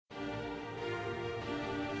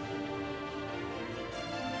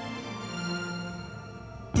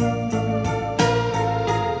Hey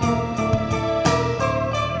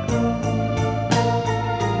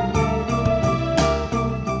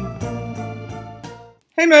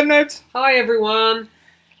Murder Nerds, Hi everyone.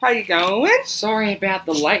 how you going? Sorry about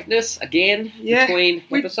the lateness again between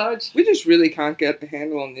episodes. We just really can't get a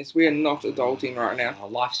handle on this. We are not adulting right now. Our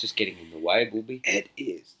life's just getting in the way, Booby. It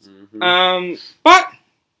is. Mm-hmm. But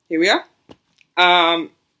here we are.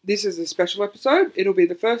 This is a special episode. It'll be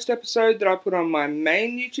the first episode that I put on my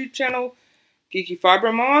main YouTube channel, Geeky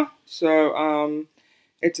Fibromar. So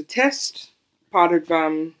it's a test, part of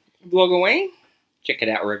Vlogaween. Check it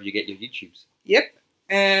out wherever you get your YouTubes. Yep.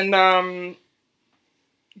 And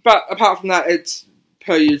but apart from that, it's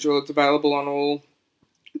per usual. It's available on all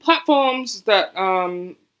platforms that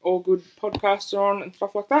all good podcasts are on and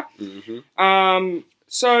stuff like that. Mm-hmm.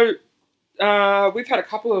 So we've had a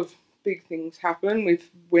couple of big things happen.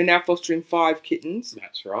 We're now fostering 5 kittens.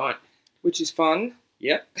 That's right. Which is fun.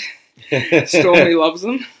 Yep. Stormy loves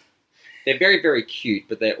them. They're very, very cute,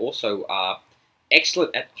 but they're also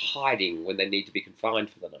excellent at hiding when they need to be confined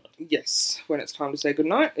for the night. Yes, when it's time to say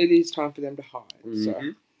goodnight, it is time for them to hide. Mm-hmm.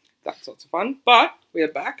 So that's lots of fun. But we are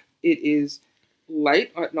back. It is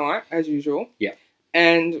late at night, as usual. Yeah.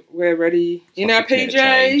 And we're ready in our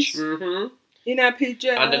PJs. Mm-hmm. In our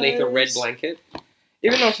PJs. Underneath a red blanket.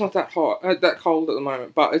 Even though it's not that hot, that cold at the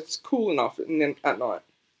moment, but it's cool enough at night.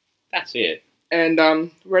 That's it.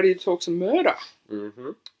 And ready to talk some murder.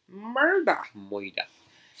 Mm-hmm. Murder.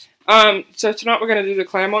 So tonight we're going to do the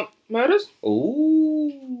Claremont Murders.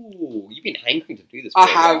 Ooh, you've been hankering to do this for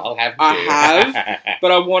I a while, haven't you? I have,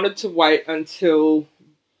 but I wanted to wait until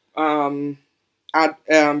Bradley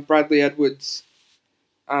Edwards'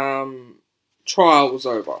 trial was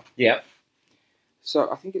over. Yep. So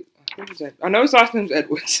I think his name. I know his last name's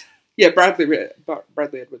Edwards. Yeah, Bradley Edwards.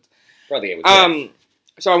 Bradley Edwards. Yeah.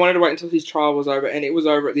 So I wanted to wait until his trial was over, and it was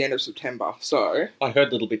over at the end of September. So I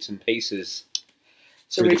heard little bits and pieces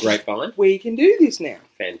through the grapevine. We can do this now.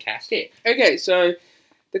 Fantastic. Okay, so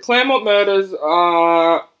the Claremont Murders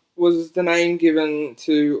was the name given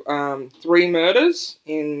to 3 murders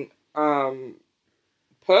in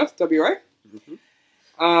Perth, WA. Mm-hmm.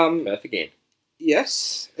 Perth again.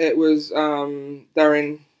 Yes, it was. They're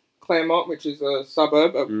in Claremont, which is a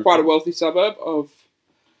suburb, quite a wealthy suburb of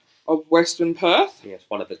Western Perth. Yes,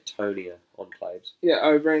 one of the Tonia enclaves. Yeah,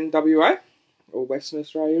 over in WA or Western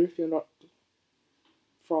Australia, if you're not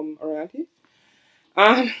from around here.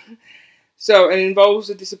 So it involves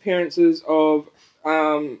the disappearances of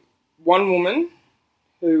one woman,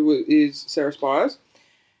 who is Sarah Spires,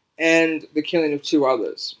 and the killing of 2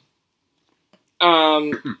 others.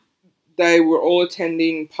 They were all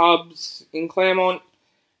attending pubs in Claremont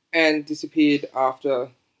and disappeared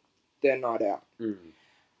after their night out.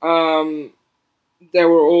 They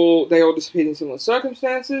all disappeared in similar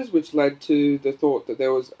circumstances, which led to the thought that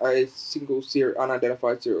there was a single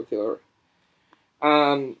unidentified serial killer.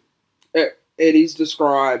 It is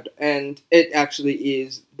described, and it actually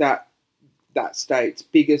is that state's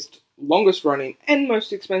biggest, longest running, and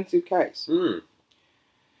most expensive case.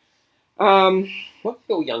 What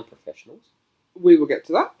for young professionals? We will get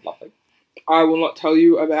to that. Lovely. I will not tell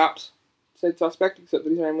you about said suspect, except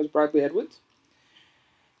that his name was Bradley Edwards.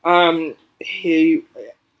 Actually,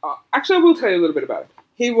 I will tell you a little bit about it.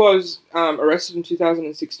 He was arrested in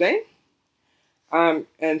 2016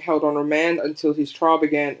 and held on remand until his trial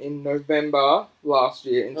began in November last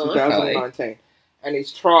year in 2019. Okay. And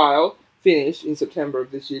his trial finished in September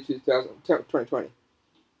of this year, 2020.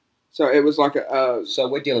 So it was like a... So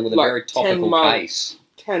we're dealing with a very topical case.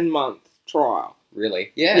 10-month trial.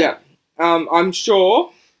 Really? Yeah. I'm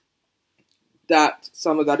sure that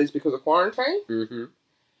some of that is because of quarantine. Mm-hmm.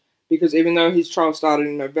 Because even though his trial started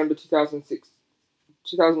in November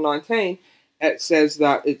 2019, it says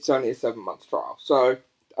that it's only a 7-month trial. So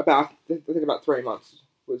I think about 3 months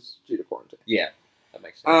was due to quarantine. Yeah, that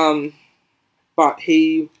makes sense. But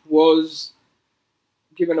he was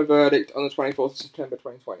given a verdict on the 24th of September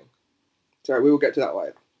 2020. So we will get to that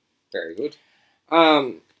later. Very good.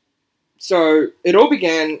 So it all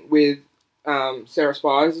began with Sarah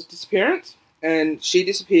Spires' disappearance. And she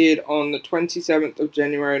disappeared on the 27th of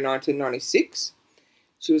January 1996.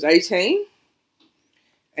 She was 18.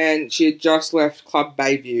 And she had just left Club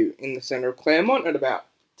Bayview in the centre of Claremont at about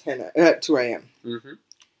 2 a.m. Mm-hmm.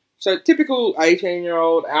 So typical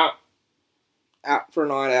 18-year-old out for a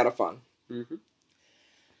night out of fun. Mm-hmm.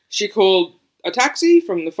 She called a taxi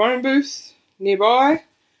from the phone booth nearby.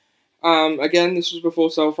 Again, this was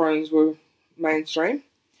before cell phones were mainstream.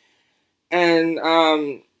 And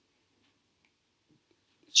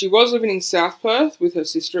she was living in South Perth with her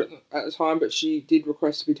sister at the time, but she did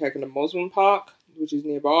request to be taken to Mosman Park which is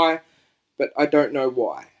nearby, but I don't know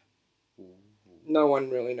why. No one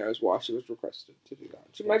really knows why she was requested to do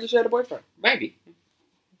that. Maybe she had a boyfriend. Maybe.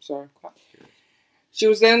 So, Quite curious. she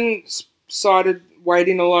was then sighted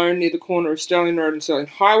waiting alone near the corner of Sterling Road and Sterling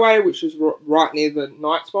Highway, which was right near the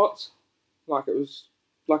night spots. Like it was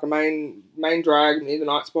like a main drag near the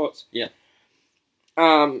night spots. Yeah.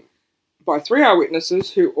 By 3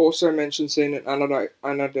 eyewitnesses who also mentioned seeing an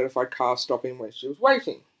unidentified car stopping where she was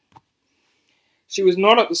waiting. She was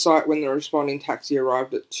not at the site when the responding taxi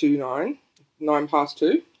arrived at 9 past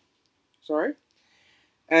 2. Sorry.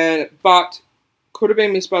 But could have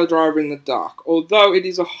been missed by the driver in the dark. Although it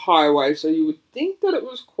is a highway, so you would think that it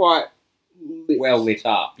was quite lit. Well lit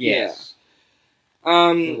up, yes. Yeah.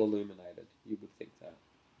 Well illuminated, you would think that.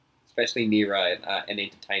 Especially near an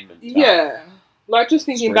entertainment. Yeah. Like, just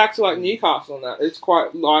thinking Street. back to, like, Newcastle and that, it's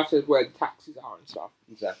quite lighted where the taxis are and stuff.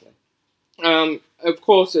 Exactly. Of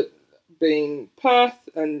course, it being Perth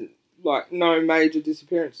and, like, no major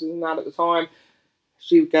disappearances and that at the time,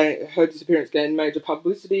 her disappearance gained major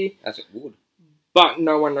publicity. As it would. But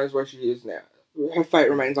no one knows where she is now. Her fate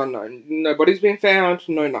remains unknown. Nobody's been found,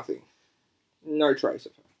 no nothing. No trace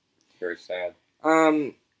of her. Very sad.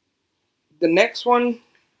 The next one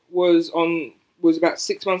was about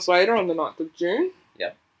 6 months later, on the 9th of June.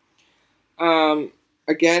 Yeah.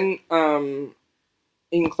 Again,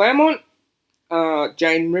 in Claremont,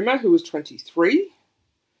 Jane Rimmer, who was 23,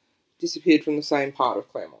 disappeared from the same part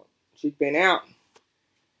of Claremont. She'd been out.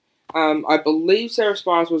 I believe Sarah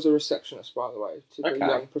Spies was a receptionist, by the way, to the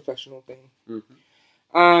young professional thing.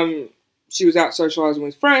 Mm-hmm. She was out socialising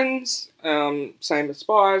with friends, same as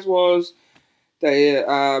Spies was.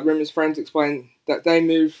 Rimmer's friends explained that they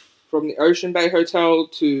moved from the Ocean Bay Hotel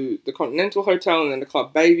to the Continental Hotel and then the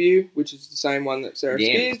Club Bayview, which is the same one that Sarah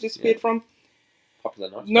Spears disappeared from. Popular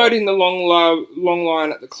night. Noting the long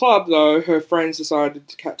line at the club, though, her friends decided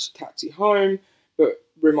to catch a taxi home, but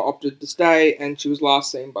Rimmer opted to stay, and she was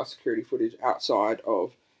last seen by security footage outside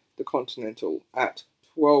of the Continental at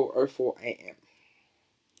 12:04 a.m.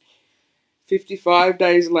 55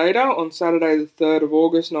 days later, on Saturday the 3rd of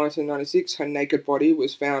August 1996, her naked body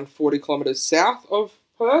was found 40 kilometres south of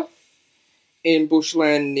Perth in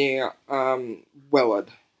bushland near Wellard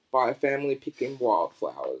by a family picking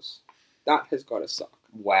wildflowers. That has got to suck.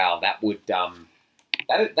 Wow, that would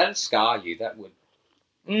that'd scar you. That would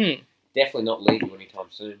definitely not leave you anytime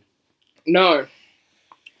soon. No.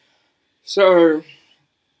 So,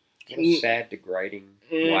 what a sad, degrading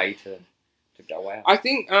way to go out. I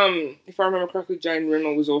think, if I remember correctly, Jane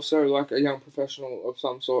Rimmer was also like a young professional of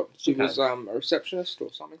some sort. She was a receptionist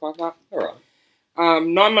or something like that. All right.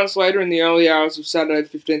 9 months later, in the early hours of Saturday, the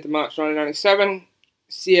 15th of March 1997,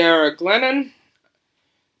 Sierra Glennon,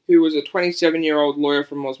 who was a 27-year-old lawyer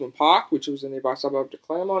from Mosman Park, which was a nearby suburb to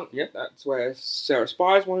Claremont. Yep. That's where Sarah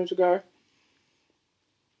Spies wanted to go.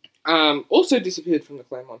 Also disappeared from the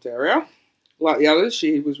Claremont area. Like the others,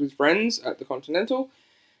 she was with friends at the Continental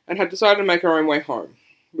and had decided to make her own way home,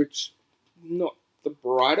 which not the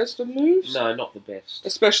brightest of moves. No, not the best.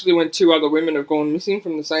 Especially when 2 other women have gone missing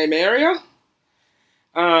from the same area.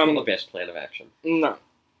 Not the best plan of action. No.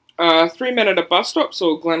 3 men at a bus stop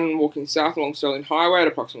saw Glennon walking south along Sterling Highway at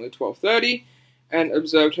approximately 12:30 and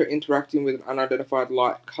observed her interacting with an unidentified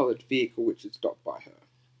light-coloured vehicle which had stopped by her.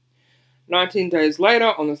 19 days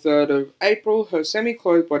later, on the 3rd of April, her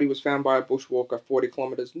semi-clothed body was found by a bushwalker 40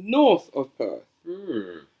 kilometres north of Perth,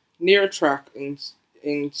 near a track in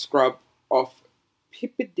scrub off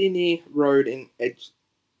Piccadilly Road in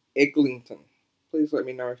Eglinton. Please let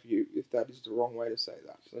me know if that is the wrong way to say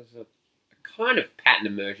that. So there's a kind of pattern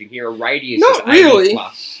emerging here, a radius Not of really. 80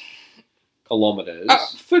 plus kilometres.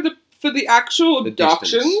 For the actual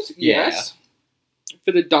abductions, distance. yes. Yeah.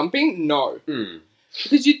 For the dumping, no.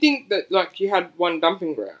 Because you'd think that, like, you had one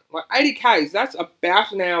dumping ground. Like, 80 k's, that's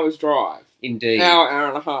about an hour's drive. Indeed. Hour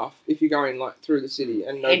and a half, if you're going, like, through the city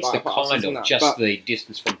and no Hence the bypasses kind and of, that. just the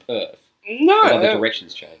distance from Perth. No. Although the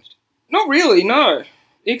direction's changed. Not really, no.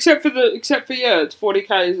 Except for, it's 40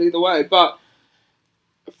 k's either way. But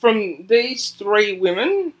from these 3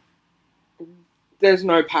 women, there's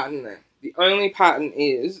no pattern there. The only pattern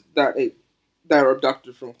is that they were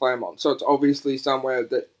abducted from Claremont. So it's obviously somewhere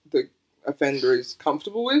that the offender is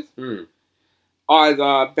comfortable with.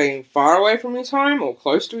 Either being far away from his home or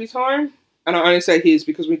close to his home. And I only say his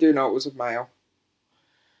because we do know it was a male.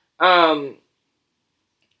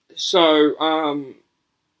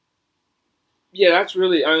 Yeah, that's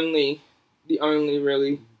really the only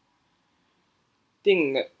really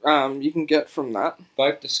thing that you can get from that.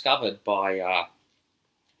 Both discovered by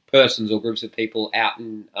persons or groups of people out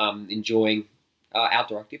and enjoying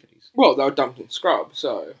outdoor activities. Well, they were dumped in scrub,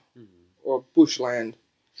 so or bushland.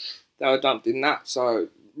 They were dumped in that, so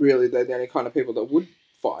really they're the only kind of people that would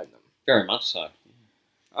find them. Very much so.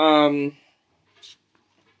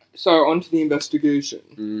 So on to the investigation.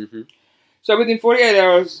 Mm-hmm. So within 48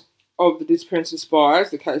 hours of the disappearance of spies,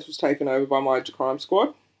 the case was taken over by Major Crime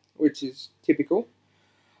Squad, which is typical.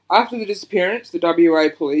 After the disappearance, the WA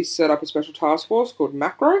police set up a special task force called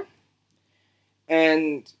Macro,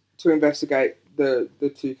 and to investigate the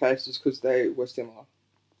two cases because they were similar.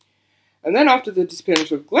 And then after the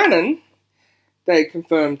disappearance of Glennon, they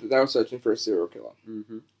confirmed that they were searching for a serial killer.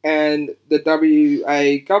 Mm-hmm. And the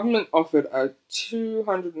WA government offered a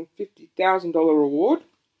 $250,000 reward,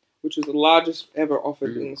 which was the largest ever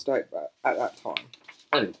offered in the state at that time.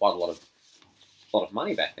 That'd been quite a lot of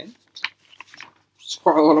money back then. It's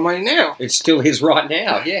quite a lot of money now. It still is right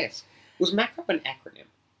now, yes. Was Macro an acronym?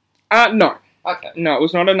 No. Okay. No, it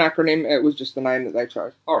was not an acronym. It was just the name that they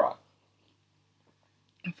chose. All right.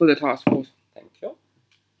 For the task force. Thank you.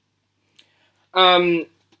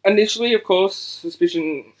 Initially, of course,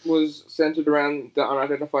 suspicion was centered around the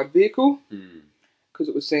unidentified vehicle because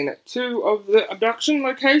it was seen at 2 of the abduction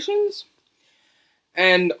locations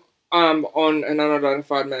and on an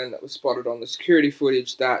unidentified man that was spotted on the security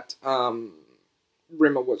footage that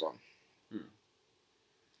Rimmer was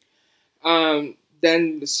on.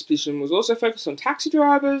 Then the suspicion was also focused on taxi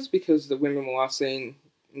drivers because the women were last seen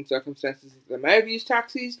in circumstances that they may have used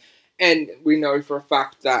taxis, and we know for a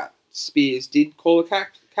fact that Spears did call a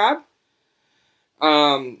cab.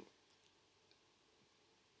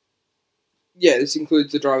 This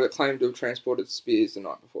includes the driver that claimed to have transported Spears the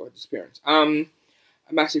night before her disappearance. A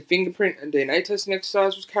massive fingerprint and DNA testing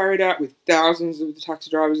exercise was carried out with thousands of the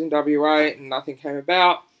taxi drivers in WA, and nothing came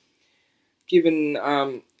about. Given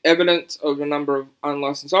evidence of a number of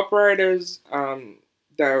unlicensed operators,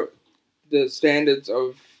 the standards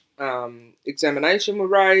of examination were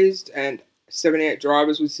raised, and 78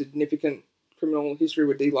 drivers with significant criminal history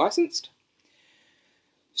were delicensed.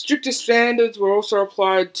 Stricter standards were also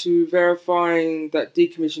applied to verifying that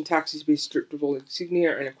decommissioned taxis be stripped of all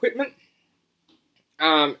insignia and equipment.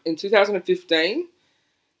 In 2015,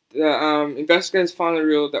 the investigators finally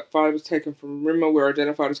revealed that fire was taken from Rimmer were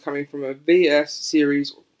identified as coming from a VS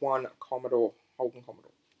Series 1 Holden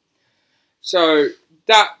Commodore. So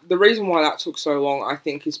the reason why that took so long, I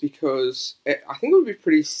think, is because I think it would be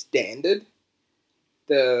pretty standard.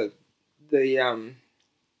 The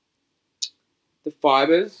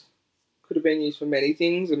fibers could have been used for many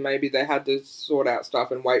things, and maybe they had to sort out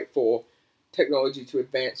stuff and wait for technology to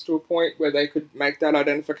advance to a point where they could make that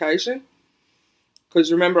identification.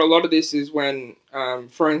 Because remember, a lot of this is when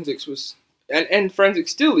forensics was, and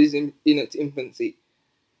forensics still is in its infancy.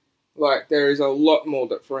 Like, there is a lot more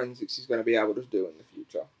that forensics is going to be able to do in the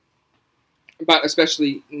future. But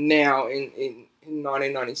especially now in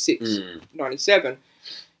 1996, 97,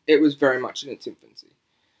 it was very much in its infancy.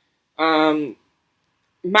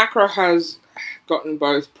 Macro has gotten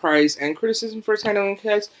both praise and criticism for its handling the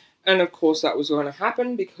case, and of course that was going to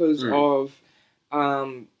happen because of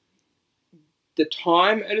the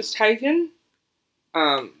time it has taken.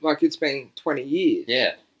 Like, it's been 20 years.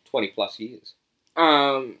 Yeah, 20 plus years.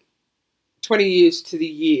 20 years to the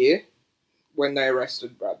year when they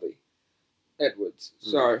arrested Bradley Edwards.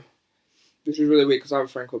 So, which is really weird because I have a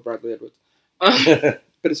friend called Bradley Edwards. But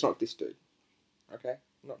it's not this dude. Okay?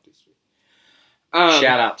 Not this dude.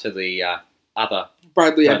 Shout out to the other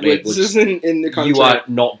Bradley Edwards in the country. You are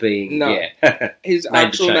not being... No. Yeah. His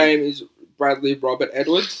actual name is Bradley Robert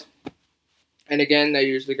Edwards. And again, they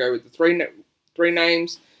usually go with the three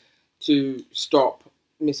names to stop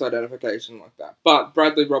misidentification like that. But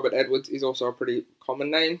Bradley Robert Edwards is also a pretty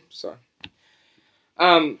common name. So,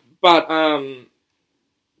 back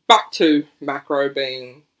to Macro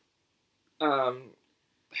being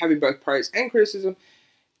having both praise and criticism.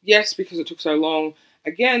 Yes, because it took so long.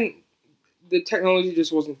 Again, the technology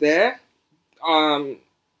just wasn't there. The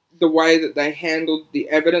way that they handled the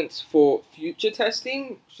evidence for future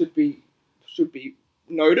testing should be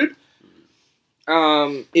noted.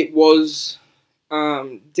 It was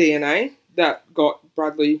DNA that got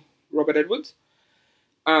Bradley Robert Edwards,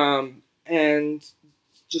 and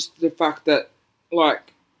just the fact that,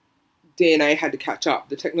 like, DNA had to catch up,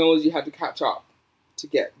 the technology had to catch up to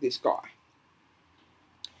get this guy.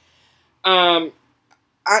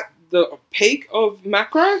 At the peak of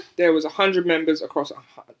Macro, there was 100 members across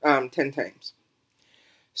 10 teams.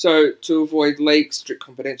 So to avoid leaks, strict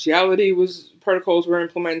confidentiality protocols were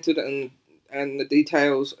implemented, and the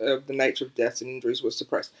details of the nature of deaths and injuries were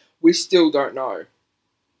suppressed. We still don't know.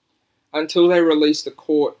 Until they release the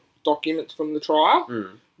court documents from the trial,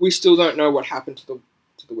 we still don't know what happened to the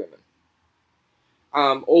women.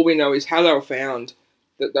 All we know is how they were found,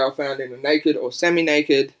 that they were found in a naked or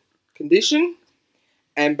semi-naked condition,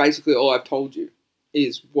 and basically all I've told you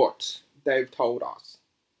is what they've told us.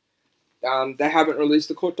 They haven't released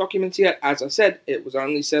the court documents yet. As I said, it was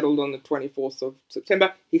only settled on the 24th of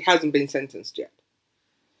September. He hasn't been sentenced yet.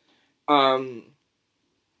 Or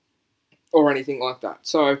anything like that.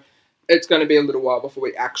 So it's going to be a little while before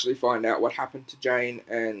we actually find out what happened to Jane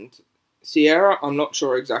and Sierra. I'm not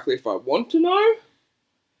sure exactly if I want to know.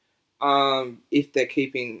 If they're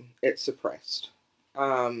keeping it suppressed.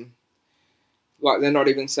 Like, they're not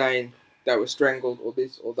even saying they were strangled or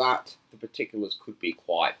this or that. The particulars could be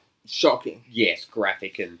quite... shocking. Yes,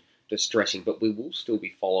 graphic and distressing, but we will still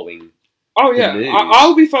be following. Oh, yeah.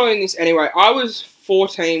 I'll be following this anyway. I was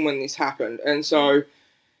 14 when this happened, and so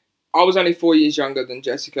I was only 4 years younger than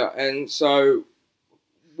Jessica, and so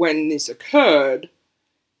when this occurred,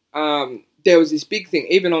 there was this big thing,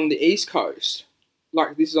 even on the East Coast.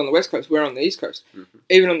 Like, this is on the West Coast, we're on the East Coast. Mm-hmm.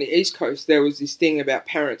 Even on the East Coast, there was this thing about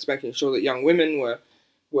parents making sure that young women were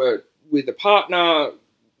with a partner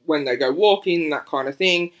when they go walking, that kind of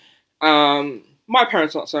thing. My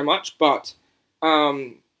parents not so much, but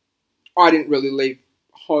I didn't really leave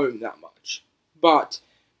home that much, but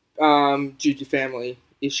due to family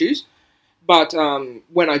issues. But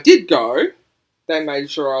when I did go, they made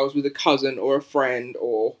sure I was with a cousin or a friend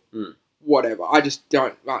or whatever. I just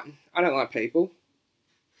don't like. I don't like people.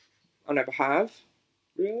 I never have,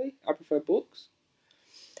 really. I prefer books.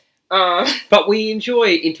 But we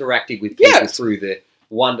enjoy interacting with people through the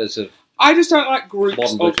wonders of. I just don't like groups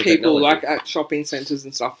of people technology. like at shopping centres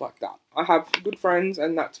and stuff like that. I have good friends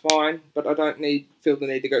and that's fine, but I don't feel the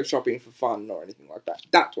need to go shopping for fun or anything like that.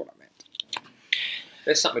 That's what I meant.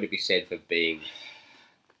 There's something to be said for being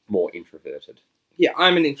more introverted. Yeah,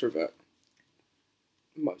 I'm an introvert.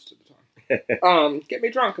 Most of the time. Get me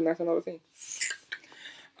drunk and that's another thing.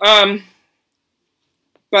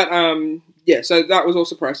 Yeah, so that was all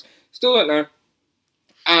suppressed. Still don't know.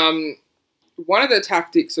 One of the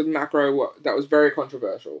tactics of Macro that was very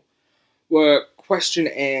controversial were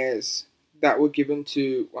questionnaires that were given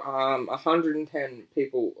to 110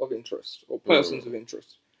 people of interest, or persons of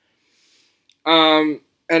interest. And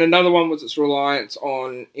another one was its reliance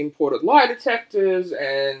on imported lie detectors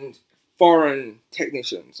and foreign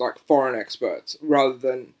technicians, like foreign experts, rather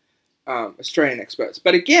than Australian experts.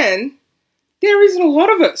 But again, there isn't a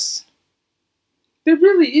lot of us. There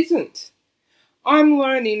really isn't. I'm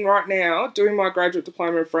learning right now, doing my graduate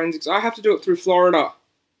diploma in forensics. I have to do it through Florida.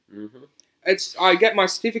 Mm-hmm. I get my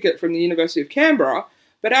certificate from the University of Canberra,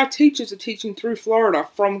 but our teachers are teaching through Florida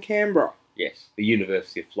from Canberra. Yes, the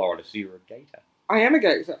University of Florida, so you're a gator. I am a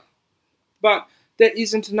gator. But there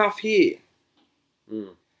isn't enough here.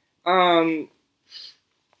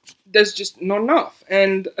 There's just not enough.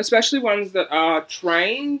 And especially ones that are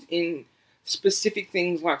trained in specific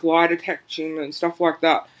things like lie detection and stuff like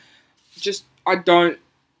that. It's just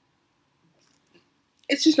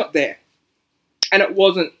not there. And it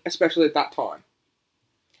wasn't, especially at that time.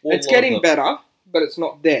 Well, it's getting better, but it's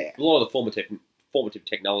not there. A lot of the formative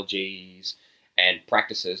technologies and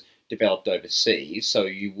practices developed overseas, so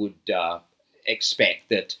you would expect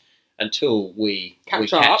that until we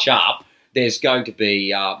catch up, there's going to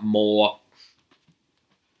be more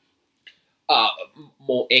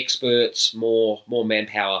experts, more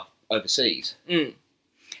manpower overseas. And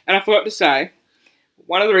I forgot to say,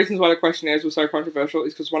 one of the reasons why the questionnaires were so controversial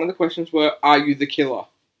is because one of the questions were, are you the killer?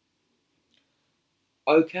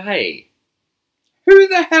 Okay. Who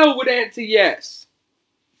the hell would answer yes?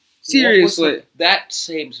 Seriously. That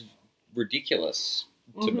seems ridiculous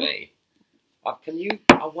to me. I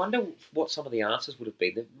wonder what some of the answers would have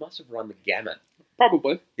been. They must have run the gamut.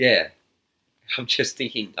 Probably. Yeah. I'm just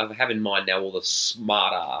thinking, I have in mind now all the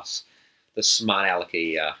smart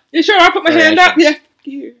alecky. Yeah, sure, I put my hand up. Yeah, fuck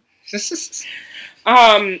you.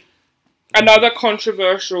 Another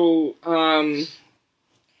controversial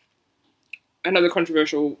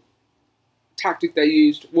tactic they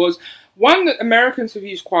used was one that Americans have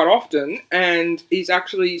used quite often and is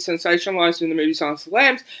actually sensationalized in the movie Silence of the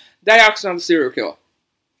Lambs. They asked another serial killer.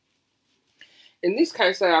 In this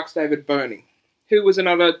case, they asked David Burney, who was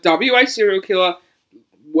another WA serial killer,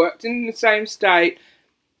 worked in the same state.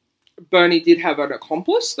 Burney did have an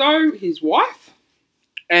accomplice, though, his wife.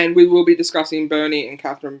 And we will be discussing David and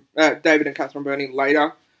Catherine Burney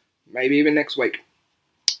later, maybe even next week.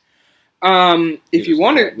 If you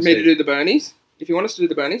want me to do the Burneys, if you want us to do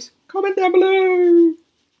the Burneys, comment down below.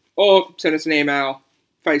 Or send us an email,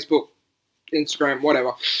 Facebook, Instagram,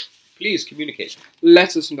 whatever. Please communicate.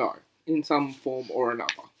 Let us know in some form or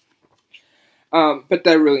another. But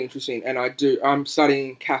they're really interesting, and I'm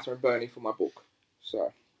studying Catherine Burney for my book.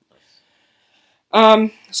 So,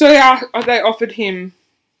 so they offered him.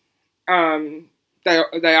 They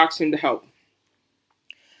asked him to help.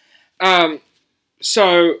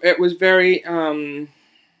 So it was very.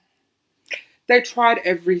 They tried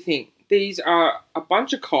everything. These are a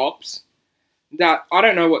bunch of cops that I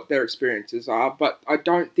don't know what their experiences are, but I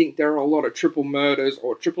don't think there are a lot of triple murders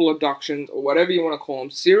or triple abductions or whatever you want to call them,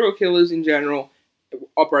 serial killers in general,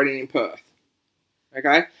 operating in Perth.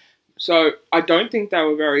 Okay? So I don't think they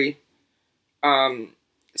were very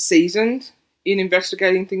seasoned in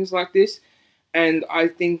investigating things like this, and I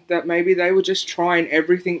think that maybe they were just trying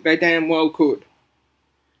everything they damn well could.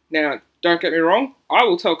 Now, don't get me wrong, I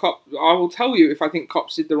will tell you if I think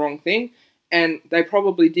cops did the wrong thing, and they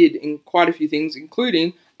probably did in quite a few things,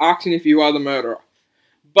 including asking if you are the murderer.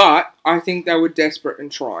 But I think they were desperate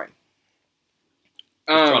and trying.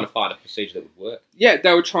 Trying to find a procedure that would work. Yeah,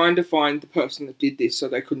 they were trying to find the person that did this so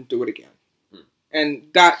they couldn't do it again. And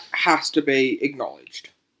that has to be acknowledged.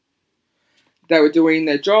 They were doing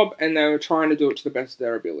their job and they were trying to do it to the best of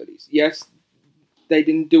their abilities. Yes, they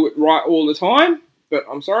didn't do it right all the time, but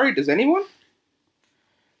I'm sorry, does anyone?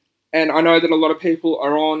 And I know that a lot of people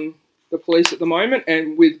are on the police at the moment,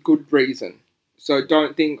 and with good reason. So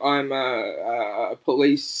don't think I'm a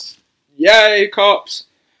police, yay, cops.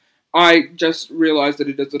 I just realised that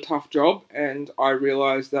it is a tough job, and I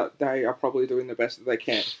realised that they are probably doing the best that they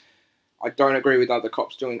can. I don't agree with other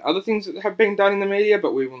cops doing other things that have been done in the media,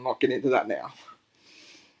 but we will not get into that now.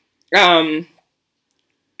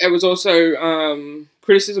 It was also,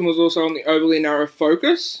 criticism was also on the overly narrow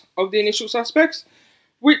focus of the initial suspects,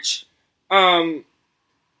 which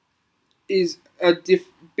is a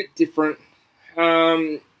bit different.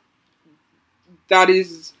 That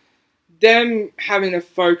is them having a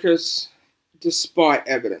focus despite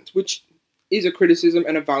evidence, which is a criticism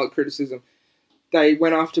and a valid criticism. They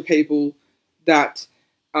went after people that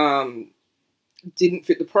didn't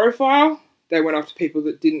fit the profile. They went after people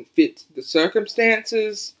that didn't fit the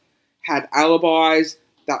circumstances, had alibis,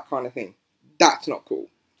 that kind of thing. That's not cool.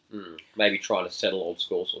 Maybe trying to settle old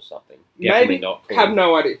scores or something. Definitely not cool. Have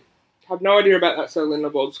no idea. Have no idea about that settling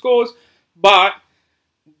of old scores, but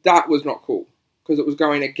that was not cool because it was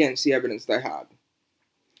going against the evidence they had.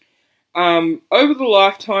 Over the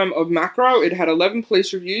lifetime of Macro, it had 11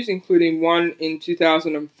 police reviews, including one in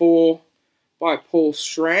 2004 by Paul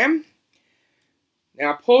Schramm.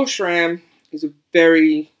 Now, Paul Schramm is a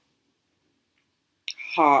very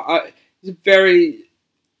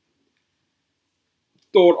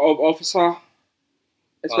thought of officer,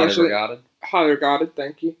 especially highly regarded.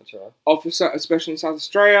 Thank you. That's right. Officer, especially in South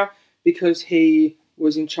Australia, because he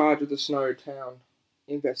was in charge of the Snowtown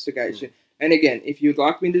investigation. And again, if you'd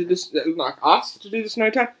like me to do this, like us to do the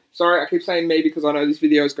Snowtown, sorry, I keep saying me because I know this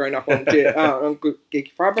video is going up on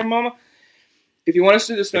Geeky Fibre Mama. If you want us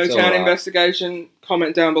to do the Snowtown investigation,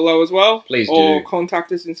 comment down below as well. Please do. Or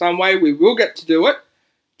contact us in some way. We will get to do it.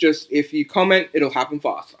 Just if you comment, it'll happen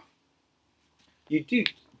faster. You do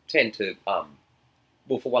tend to,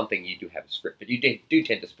 well, for one thing, you do have a script, but you do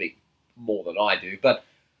tend to speak more than I do, but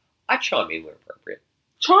I chime in where appropriate.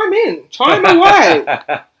 Chime in. Chime away.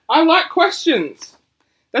 I like questions.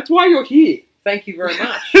 That's why you're here. Thank you very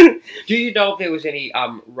much. Do you know if there was any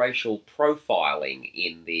racial profiling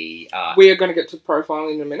in the... We are going to get to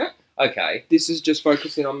profiling in a minute. Okay. This is just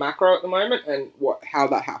focusing on Macro at the moment and how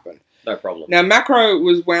that happened. No problem. Now, Macro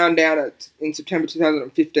was wound down in September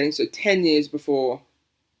 2015, so 10 years before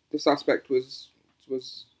the suspect was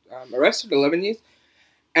arrested, 11 years,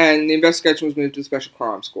 and the investigation was moved to the Special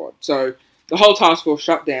Crimes Squad. So the whole task force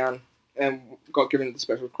shut down and got given to the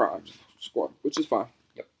Special Crimes Squad, which is fine.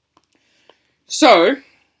 Yep. So,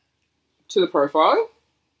 to the profiling,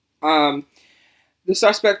 the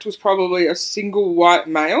suspect was probably a single white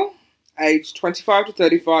male, aged 25 to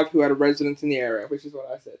 35, who had a residence in the area, which is what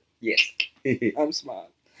I said. Yes. I'm smart.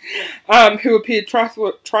 Who appeared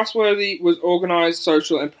trustworthy, was organised,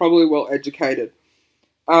 social, and probably well-educated.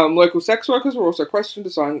 Local sex workers were also questioned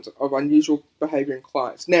to signs of unusual behaviour in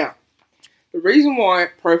clients. Now, the reason why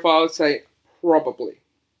profilers say probably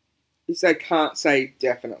is they can't say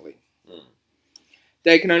definitely.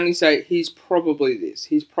 They can only say he's probably this,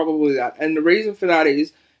 he's probably that. And the reason for that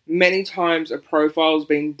is many times a profile has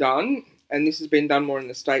been done, and this has been done more in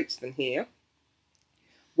the States than here,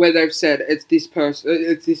 where they've said it's this person,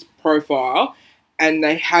 it's this profile, and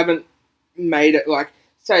they haven't made it like,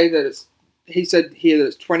 say that he said here that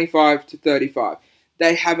it's 25 to 35.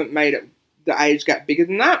 They haven't made it the age gap bigger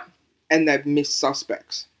than that, and they've missed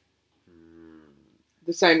suspects.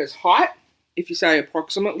 The same as height. If you say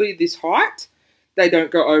approximately this height, they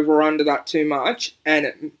don't go over or under that too much,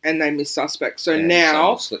 and they miss suspects. So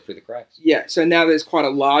now slip through the cracks. Yeah, so now there's quite a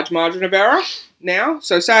large margin of error now.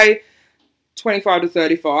 So say 25 to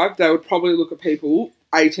 35, they would probably look at people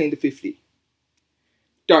 18 to 50.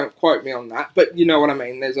 Don't quote me on that, but you know what I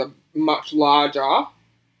mean. There's a much larger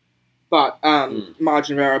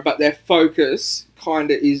margin of error, but their focus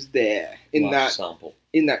kind of is there in large sample.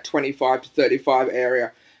 In that 25 to 35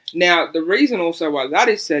 area. Now, the reason also why that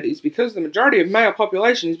is said is because the majority of male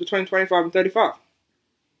population is between 25 and 35.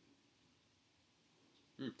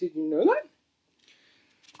 Did you know that?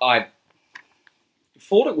 I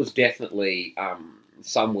thought it was definitely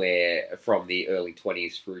somewhere from the early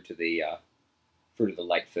 20s through to the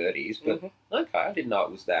late 30s, but okay, I didn't know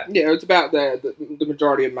it was that. Yeah, it's about there that the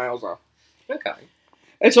majority of males are. Okay.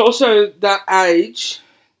 It's also that age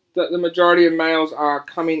that the majority of males are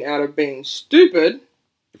coming out of being stupid,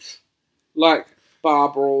 like bar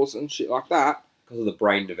brawls and shit like that. Because of the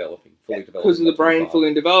brain developing, fully developing. Because of the brain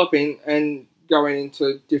fully developing and going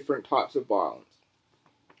into different types of violence.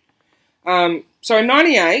 So in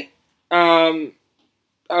 98, a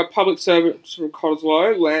public servant from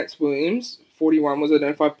Cottesloe, Lance Williams, 41, was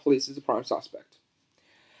identified by police as a prime suspect.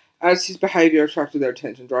 As his behaviour attracted their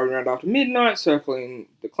attention, driving around after midnight, circling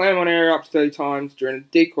the Claremont area up to 30 times during a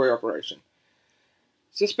decoy operation.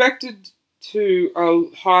 Subjected to a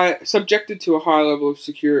high level of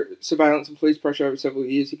surveillance and police pressure over several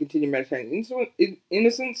years, he continued maintaining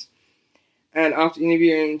innocence. And after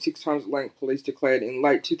interviewing him 6 times at length, police declared in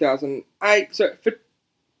late 2008. So for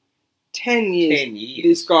 10 years,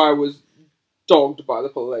 this guy was dogged by the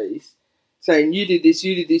police, saying, you did this,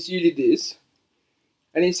 you did this, you did this.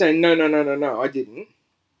 And he's saying, no, I didn't.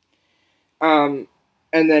 And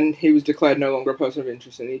then he was declared no longer a person of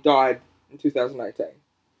interest, and he died in 2018.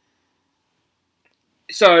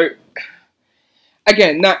 So,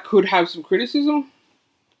 again, that could have some criticism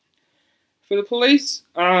for the police.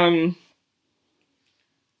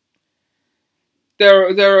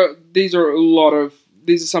 These are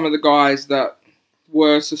some of the guys that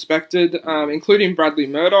were suspected, including Bradley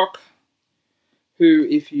Murdoch, who,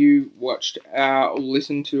 if you watched or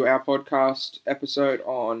listened to our podcast episode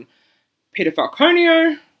on Peter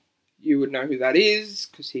Falconio, you would know who that is,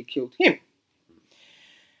 because he killed him.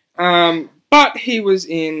 But he was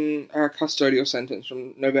in a custodial sentence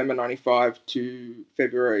from November 95 to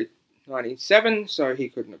February 97, so he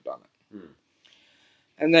couldn't have done it.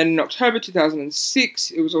 And then in October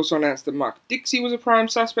 2006, it was also announced that Mark Dixie was a prime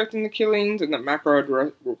suspect in the killings and that Macro had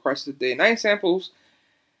requested DNA samples.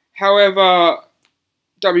 However,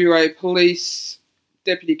 WA Police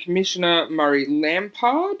Deputy Commissioner Murray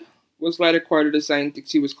Lampard was later quoted as saying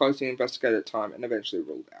Dixie was closely investigated at the time and eventually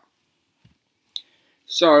ruled out.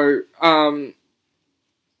 So, by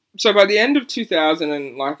the end of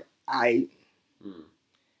 2008,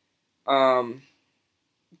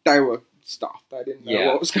 they were stuffed. They didn't know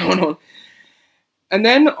what was going on. And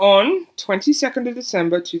then on 22nd of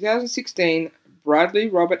December 2016, Bradley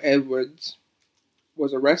Robert Edwards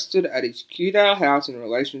was arrested at his Kewdale house in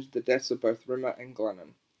relation to the deaths of both Rimmer and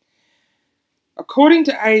Glennon. According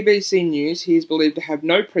to ABC News, he is believed to have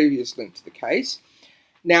no previous link to the case.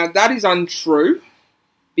 Now, that is untrue,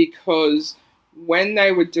 because when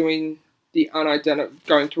they were doing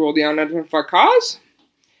going through all the unidentified cars,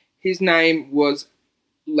 his name was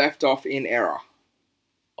left off in error.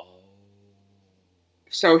 Oh.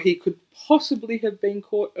 So he could possibly have been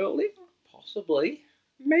caught earlier? Possibly.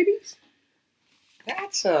 Maybe.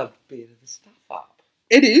 That's a bit of a stuff up.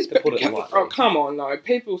 It is, but come on, though.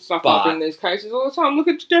 People stuff up in these cases all the time. Look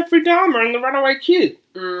at Jeffrey Dahmer and the runaway kid.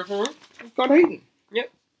 Mm-hmm. Got eaten. Yep.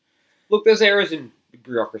 Look, there's errors in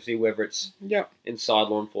bureaucracy, whether it's inside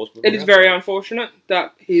law enforcement. It is very unfortunate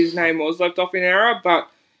that his name was left off in error, but...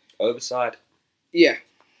 Oversight. Yeah.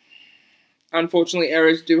 Unfortunately,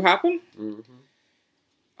 errors do happen. Mm-hmm.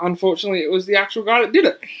 Unfortunately, it was the actual guy that did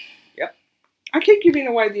it. Yep. I keep giving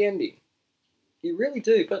away the ending. You really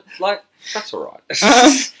do, but, that's all right.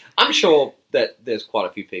 I'm sure that there's quite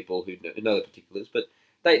a few people who know the particulars, but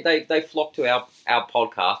they flock to our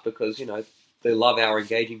podcast because, they love our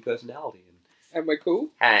engaging personality. And we're cool.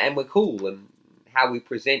 And we're cool, and how we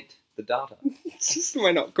present the data.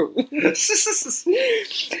 We're not cool. We're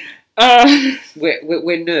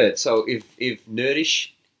nerds, so if nerdish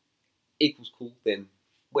equals cool, then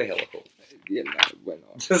we're hella cool. Yeah, no, we're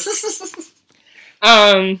not.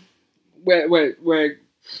 We're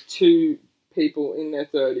two people in their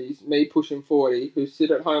 30s, me pushing 40, who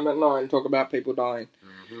sit at home at night and talk about people dying.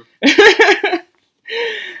 Mm-hmm.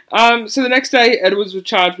 So the next day, Edwards was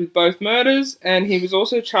charged with both murders, and he was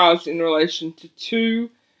also charged in relation to 2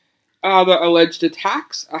 other alleged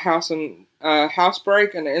attacks, a house and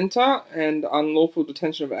housebreak and enter and unlawful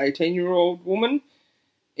detention of an 18-year-old woman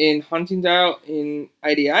in Huntingdale in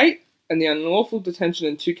 1988, and the unlawful detention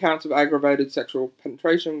and 2 counts of aggravated sexual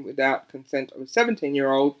penetration without consent of a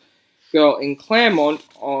 17-year-old girl in Claremont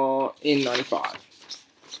in 1995.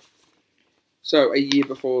 So a year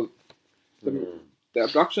before the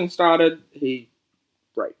abduction started, he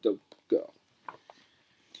raped a girl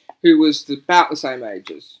who was about the same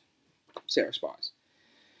age as Sarah Spies.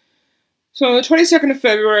 So on the 22nd of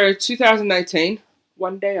February 2018,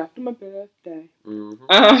 one day after my birthday,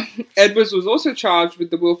 Edwards was also charged with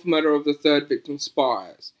the willful murder of the third victim,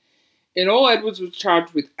 Spies. In all, Edwards was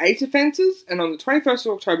charged with 8 offences, and on the 21st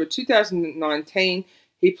of October 2019,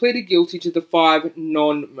 he pleaded guilty to the 5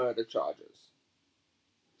 non-murder charges.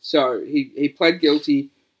 So he pled guilty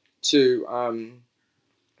to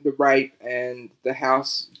the rape and the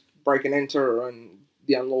house break and enter and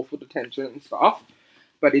the unlawful detention and stuff,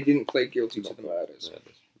 but he didn't plead guilty to the murders.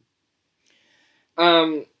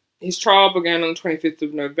 His trial began on the 25th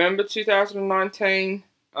of November 2019.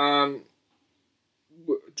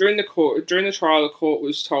 During the trial, the court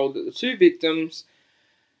was told that the 2 victims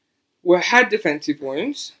had defensive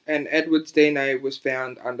wounds, and Edwards' DNA was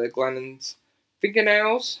found under Glennon's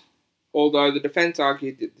fingernails, although the defence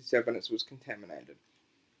argued that this evidence was contaminated.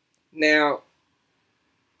 Now,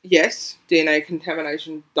 yes, DNA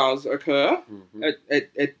contamination does occur.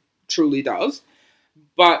 It truly does.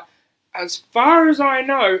 But as far as I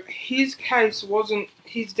know, his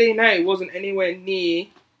DNA wasn't anywhere near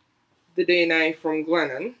the DNA from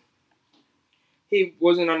Glennon. He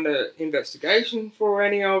wasn't under investigation for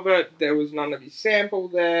any of it. There was none of his sample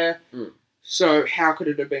there. So how could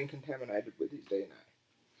it have been contaminated with his DNA?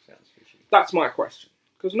 Sounds fishy. That's my question.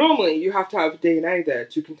 Because normally you have to have DNA there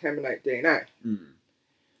to contaminate DNA.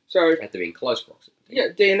 So have to be in close proximity. Yeah,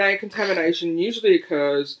 DNA contamination usually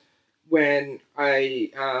occurs when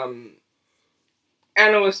a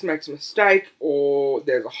analyst makes a mistake, or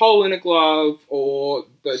there's a hole in a glove, or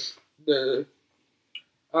the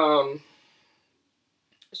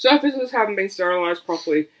surfaces haven't been sterilised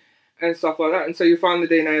properly, and stuff like that, and so you find the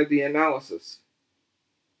DNA of the analysis.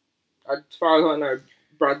 As far as I know,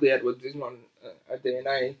 Bradley Edwards is not a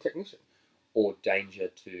DNA technician. Or danger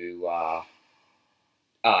to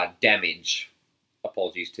damage,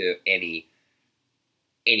 apologies, to any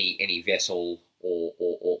vessel or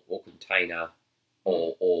container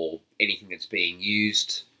or anything that's being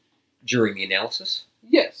used during the analysis.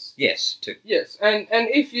 Yes. Yes. Yes, and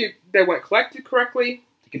if they weren't collected correctly,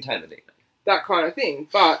 to contain the DNA. That kind of thing.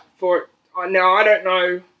 But now I don't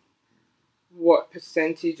know what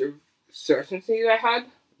percentage of certainty they had,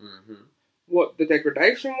 what the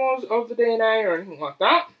degradation was of the DNA or anything like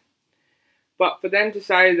that. But for them to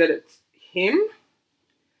say that it's him,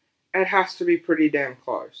 it has to be pretty damn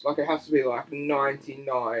close. Like, it has to be like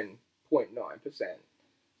 99.9%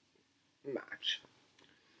 match.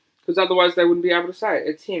 Because otherwise they wouldn't be able to say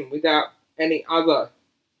it's him without any other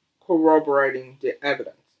corroborating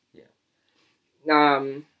evidence. Yeah.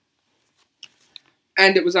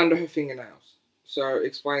 And it was under her fingernails. So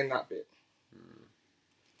explain that bit.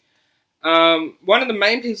 One of the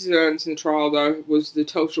main pieces of evidence in the trial, though, was the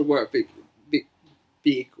Telstra work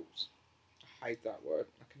vehicles. I hate that word.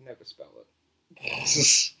 I can never spell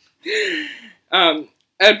it.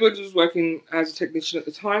 Edwards was working as a technician at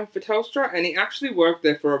the time for Telstra, and he actually worked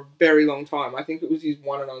there for a very long time. I think it was his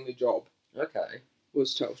one and only job. Okay.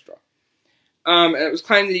 Was Telstra. And it was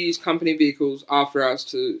claimed that he used company vehicles after hours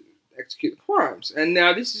to execute the crimes. And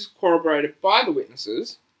now this is corroborated by the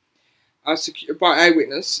witnesses. By a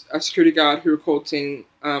witness, a security guard who recalled seeing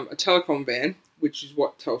a telecom van, which is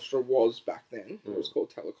what Telstra was back then. It was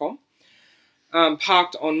called Telecom.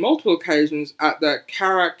 Parked on multiple occasions at the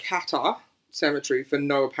Karrakatta cemetery for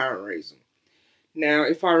no apparent reason. Now,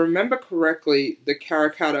 if I remember correctly, the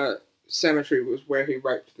Karrakatta cemetery was where he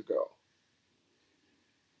raped the girl.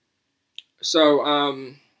 So,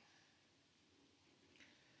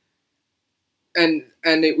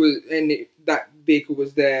 that vehicle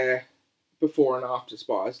was there before and after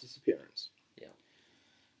Spy's disappearance. Yeah.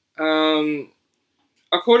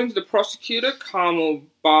 According to the prosecutor, Carmel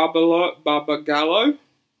Barbagallo,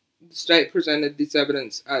 the state presented this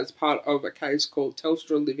evidence as part of a case called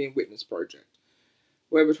Telstra Living Witness Project,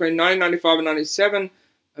 where between 1995 and 1997,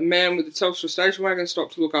 a man with a Telstra station wagon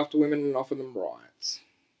stopped to look after women and offer them rides.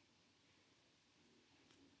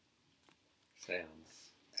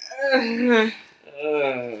 Sounds... yeah,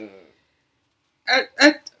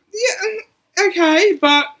 okay,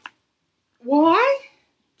 but why?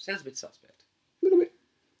 Sounds a bit suspect. A little bit.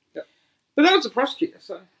 Yep. But that was the prosecutor,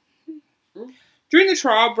 so... During the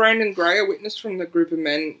trial, Brandon Gray, a witness from the group of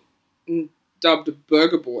men dubbed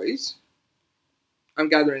Burger Boys. I'm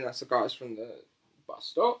gathering that's the guys from the bus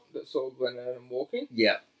stop that saw Glennon walking.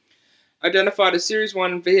 Yeah. Identified a Series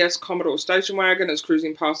 1 VS Commodore station wagon as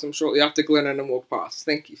cruising past them shortly after Glennon walked past.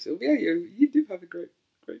 Thank you, Sylvia. You do have a great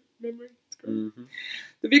memory. It's great. Mm-hmm.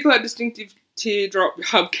 The vehicle had distinctive teardrop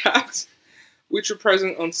hubcaps, which were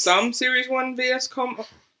present on some Series 1 VS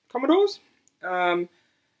Commodores.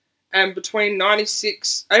 And between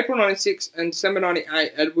April 96 and December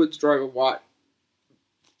 98, Edwards drove a white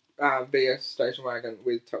VS station wagon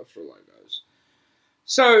with Telstra logos.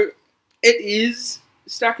 So it is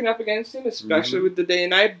stacking up against him, especially with the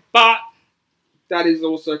DNA, but that is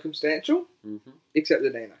all circumstantial, except the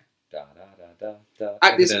DNA.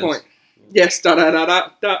 At this point. Yes,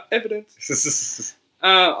 evidence.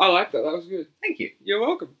 I like that. That was good. Thank you. You're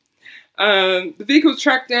welcome. The vehicle was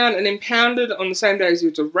tracked down and impounded on the same day as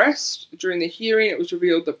his arrest. During the hearing, it was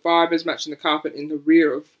revealed that fibres matching the carpet in the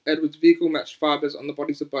rear of Edwards' vehicle matched fibres on the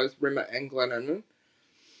bodies of both Rimmer and Glennon.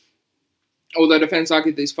 Although defence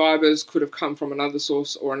argued these fibres could have come from another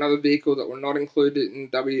source or another vehicle that were not included in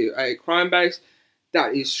WA crime base,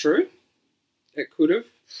 that is true. It could have,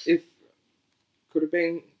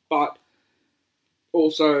 been, but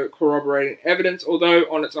also corroborating evidence, although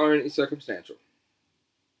on its own is circumstantial.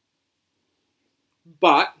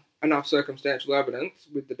 But enough circumstantial evidence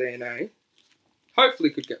with the DNA hopefully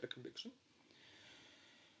could get the conviction.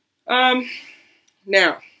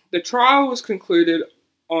 Now, the trial was concluded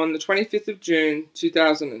on the 25th of June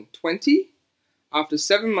 2020 after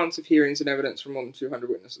 7 months of hearings and evidence from more than 200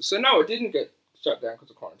 witnesses. So no, it didn't get shut down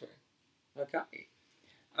because of quarantine. Okay.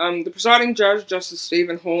 The presiding judge, Justice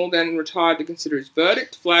Stephen Hall, then retired to consider his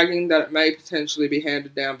verdict, flagging that it may potentially be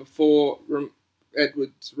handed down before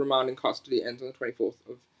Edwards' remand in custody ends on the 24th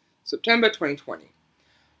of September 2020.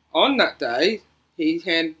 On that day,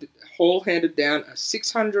 Hall handed down a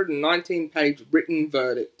 619-page written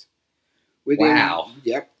verdict.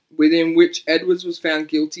 Within which Edwards was found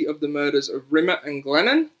guilty of the murders of Rimmer and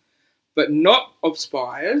Glennon, but not of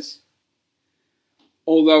Spires,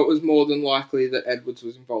 although it was more than likely that Edwards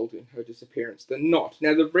was involved in her disappearance than not.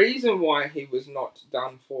 Now, the reason why he was not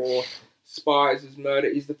done for Spires' murder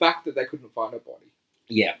is the fact that they couldn't find her body.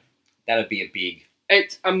 Yeah, that would be a big...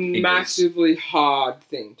 It's a massively hard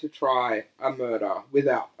thing to try a murder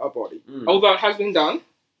without a body. Although it has been done,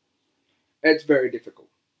 it's very difficult.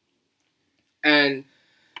 And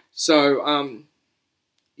so,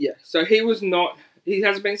 so he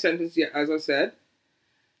hasn't been sentenced yet, as I said,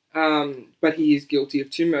 but he is guilty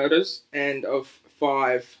of 2 murders and of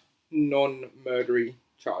 5 non-murdery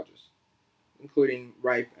charges, including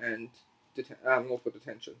rape and lawful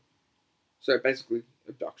detention. So basically,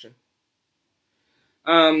 abduction.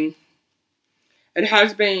 It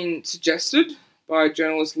has been suggested by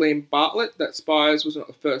journalist Liam Bartlett that Spires was not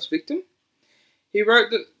the first victim. He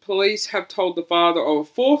wrote that police have told the father of a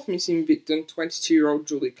 4th missing victim, 22-year-old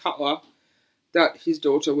Julie Cutler, that his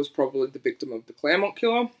daughter was probably the victim of the Claremont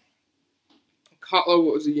killer. Cutler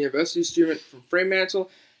was a university student from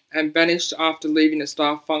Fremantle and vanished after leaving a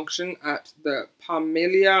staff function at the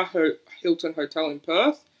Parmelia Hilton Hotel in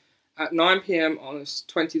Perth at 9 p.m. on the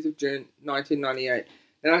 20th of June 1998.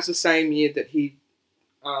 And that's the same year that he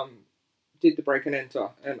did the break and enter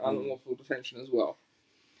and unlawful detention as well.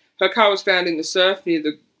 Her car was found in the surf near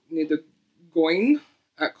the Goyne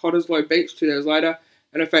at Cottesloe Beach 2 days later,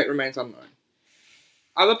 and her fate remains unknown.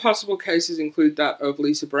 Other possible cases include that of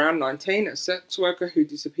Lisa Brown, 19, a sex worker who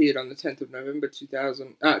disappeared on the 10th of November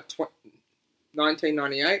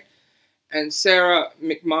 1998, and Sarah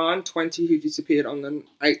McMahon, 20, who disappeared on the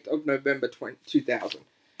 8th of November 2000.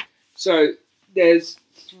 So there's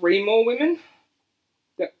 3 more women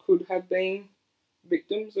that could have been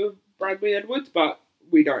victims of Bradley Edwards, but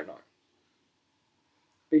we don't know.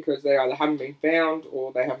 Because they either haven't been found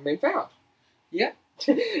or they haven't been found. Yeah.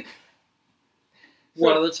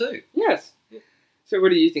 One of the two. Yes. So what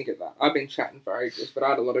do you think of that? I've been chatting for ages, but I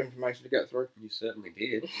had a lot of information to get through. You certainly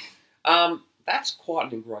did. That's quite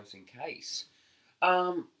an engrossing case.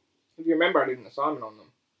 If you remember, I did an assignment on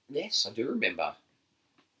them. Yes, I do remember.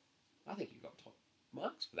 I think you got top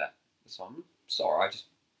marks for that assignment. Sorry, I just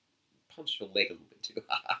punched your leg a little bit too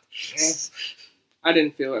hard. Yes. I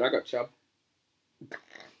didn't feel it. I got chub.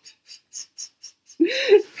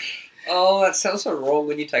 Oh, that sounds so wrong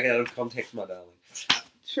when you take it out of context, my darling.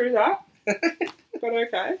 True that. But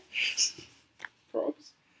okay.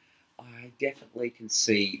 Props. I definitely can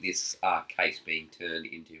see this case being turned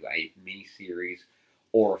into a mini-series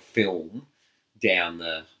or a film down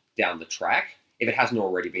the track, if it hasn't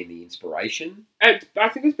already been the inspiration. I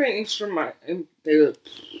think it's been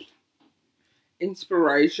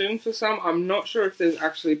inspiration for some. I'm not sure if there's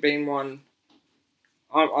actually been one.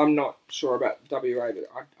 I'm not sure about WA, but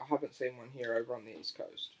I haven't seen one here over on the East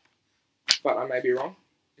Coast. But I may be wrong.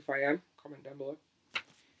 If I am, comment down below.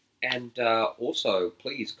 And also,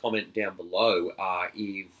 please comment down below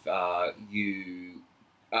if you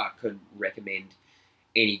could recommend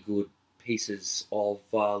any good pieces of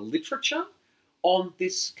literature on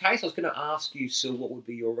this case. I was going to ask you, Syl, what would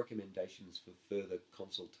be your recommendations for further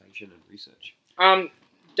consultation and research?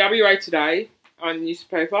 WA Today, a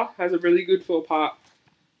newspaper, has a really good 4-part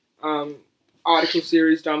article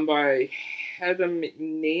series done by Heather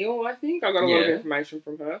McNeil, I think. I got a lot of information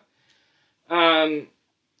from her.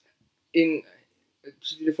 She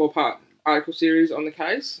did a 4-part article series on the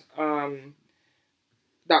case.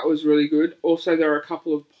 That was really good. Also, there are a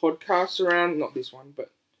couple of podcasts around, not this one, but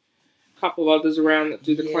a couple of others around that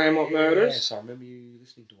do the Claremont Murders. Yes, I remember you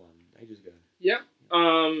listening to one ages ago. Yep.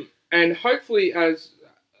 And hopefully as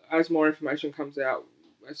more information comes out,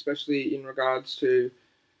 especially in regards to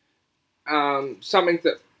something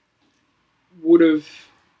that would have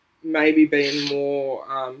maybe been more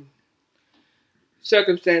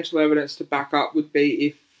circumstantial evidence to back up, would be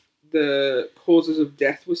if the causes of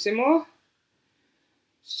death were similar.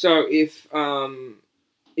 So if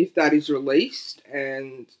that is released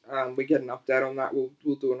and we get an update on that,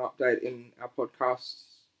 we'll do an update in our podcasts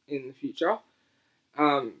in the future.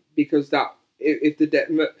 Because that if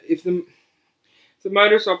the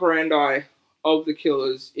modus operandi of the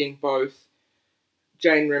killers in both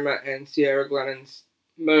Jane Rimmer and Sierra Glennon's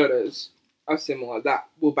murders are similar, that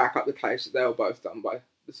will back up the case that they were both done by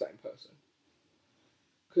the same person.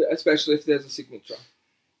 Especially if there's a signature.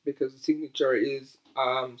 Because the signature is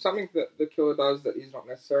something that the killer does that is not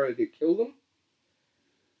necessarily to kill them.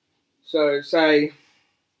 So, say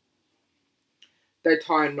they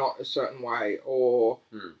tie a knot a certain way, or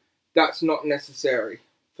that's not necessary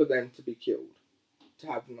for them to be killed, to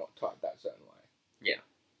have the knot tied that certain way. Yeah.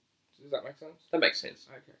 Does that make sense? That makes sense.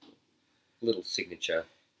 Okay, cool. Little signature,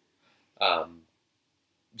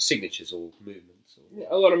 signatures or movements. Or... Yeah,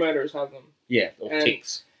 a lot of murderers have them. Yeah, or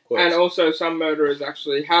ticks. And also some murderers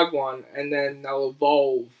actually have one, and then they'll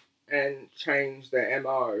evolve and change their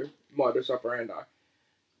modus operandi,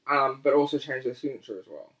 but also change their signature as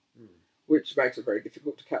well, which makes it very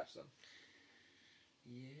difficult to catch them.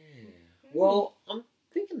 Yeah. Well, I'm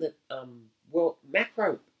thinking that,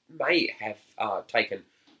 Macro may have taken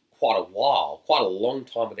quite a long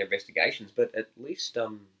time with their investigations, but at least...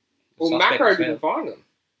 Macro didn't find them.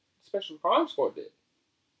 Special Crime Squad did.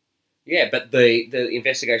 Yeah, but the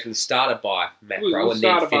investigation was started by Macro and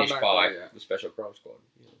then finished by the Special Crime Squad.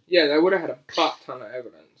 Yeah, they would have had a butt ton of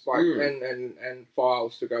evidence, and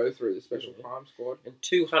files to go through the Special Crime Squad. And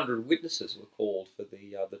 200 witnesses were called for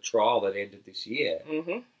the trial that ended this year.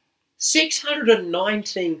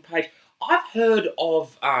 619 pages. I've heard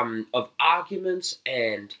of arguments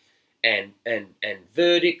and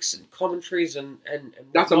verdicts and commentaries and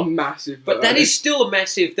that's a massive but that is still a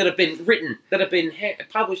massive that have been written, that have been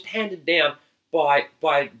published, handed down by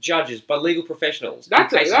judges, by legal professionals.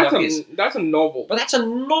 That's a novel. But that's a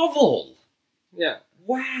novel. Yeah.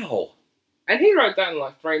 Wow. And he wrote that in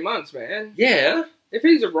like 3 months, man. Yeah. If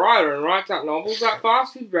he's a writer and writes out novels that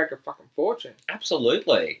fast, he'd make a fucking fortune.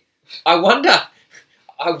 Absolutely. I wonder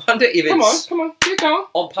if it's... Come on, keep going.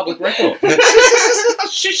 On public record.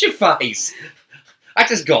 Shush your face. I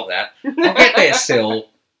just got that. I'll get there, Syl.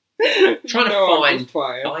 Trying to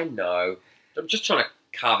find... I know. I'm just trying to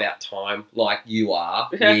carve out time like you are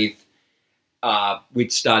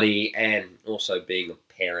with study and also being a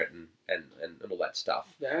parent and all that stuff.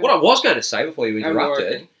 Yeah. What I was going to say before you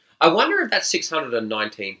interrupted, I wonder if that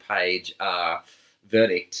 619-page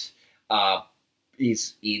verdict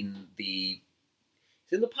is in the...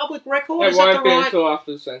 in the public record? It won't be until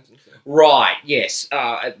after the sentencing. Right, yes.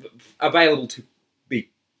 Available to be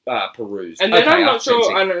perused. And then I'm not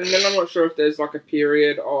sure. And then I'm not sure if there's like a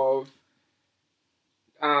period of,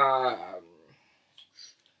 like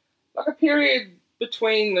a period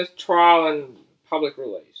between the trial and public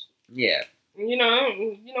release. Yeah. You know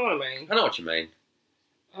what I mean. I know what you mean.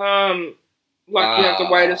 Like you have to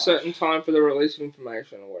wait a certain time for the release of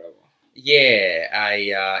information or whatever. Yeah,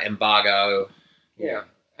 a embargo. Yeah.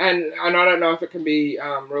 And I don't know if it can be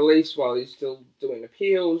released while he's still doing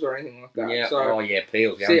appeals or anything like that. Yeah. So,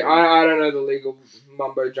 appeals. Yeah, see, I don't know the legal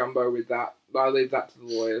mumbo-jumbo with that. I leave that to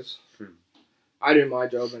the lawyers. I do my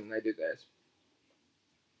job and they do theirs.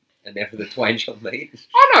 And therefore the twain shall meet.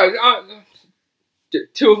 I know.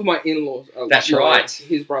 Two of my in-laws are That's lawyers. Right.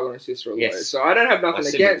 His brother and sister are lawyers. So I don't have nothing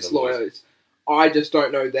against lawyers. I just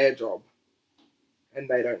don't know their job. And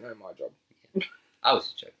they don't know my job. I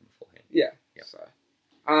was joking beforehand. Yeah.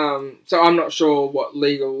 Yep. So I'm not sure what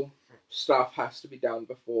legal stuff has to be done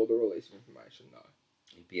before the release of information, though.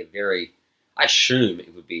 It'd be I assume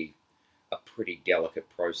it would be a pretty delicate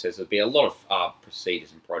process. There'd be a lot of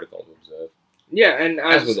procedures and protocol to observe. Yeah, and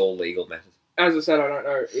as with all legal matters. As I said, I don't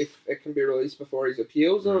know if it can be released before his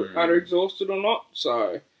appeals are exhausted or not,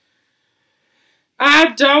 so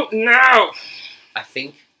I don't know. I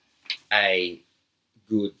think a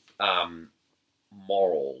good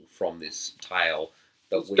moral from this tale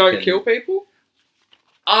that we don't kill people.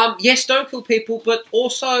 Yes, don't kill people, but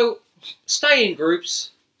also stay in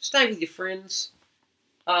groups, stay with your friends.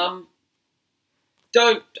 Don't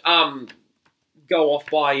go off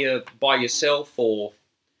by yourself or.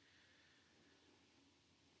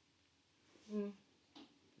 I'm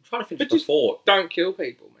trying to finish the thought. Don't kill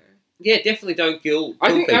people, man. Yeah, definitely don't kill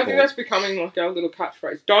I think people. that's becoming like our little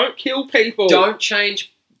catchphrase. Don't kill people. Don't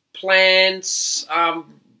change plans.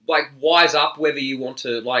 Wise up whether you want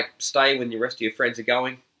to stay when the rest of your friends are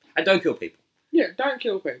going, and don't kill people. Yeah, don't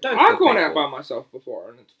kill people. I've gone out by myself before,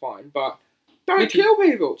 and it's fine. But don't kill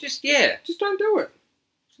people. Just don't do it.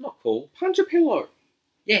 It's not cool. Punch a pillow.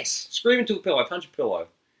 Yes, scream into a pillow. Punch a pillow.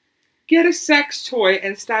 Get a sex toy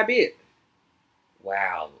and stab it.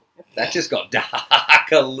 Wow, that just got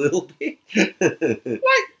dark a little bit. If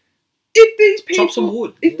these people chop some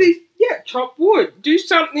wood. Chop wood. Do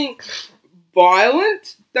something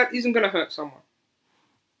violent that isn't going to hurt someone.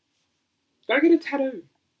 Go get a tattoo.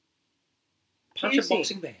 Punch a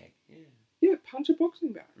boxing bag. Yeah, punch a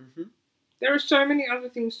boxing bag. Mm-hmm. There are so many other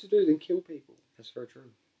things to do than kill people. That's very true.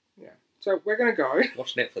 Yeah. So we're going to go.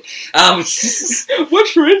 Watch Netflix.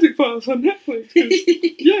 Watch Forensic Files on Netflix.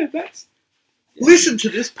 Yeah, that's... Listen to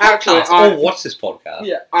this podcast or watch this podcast.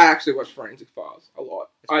 Yeah, I actually watch Forensic Files a lot.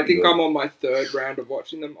 I think I'm on my third round of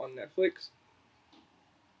watching them on Netflix.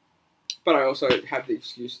 But I also have the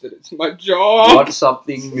excuse that it's my job. Watch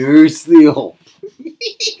something new, Syl.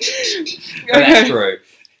 That's true.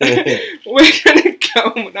 We're going to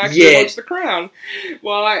go and actually watch The Crown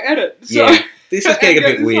while I edit. So, this is getting a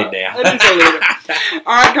bit weird now. It is a little.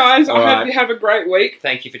 Alright guys, I hope you have a great week.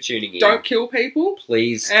 Thank you for tuning in. Don't kill people.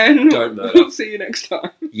 Please and don't murder. We'll see you next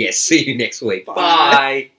time. Yes, see you next week. Bye. Bye.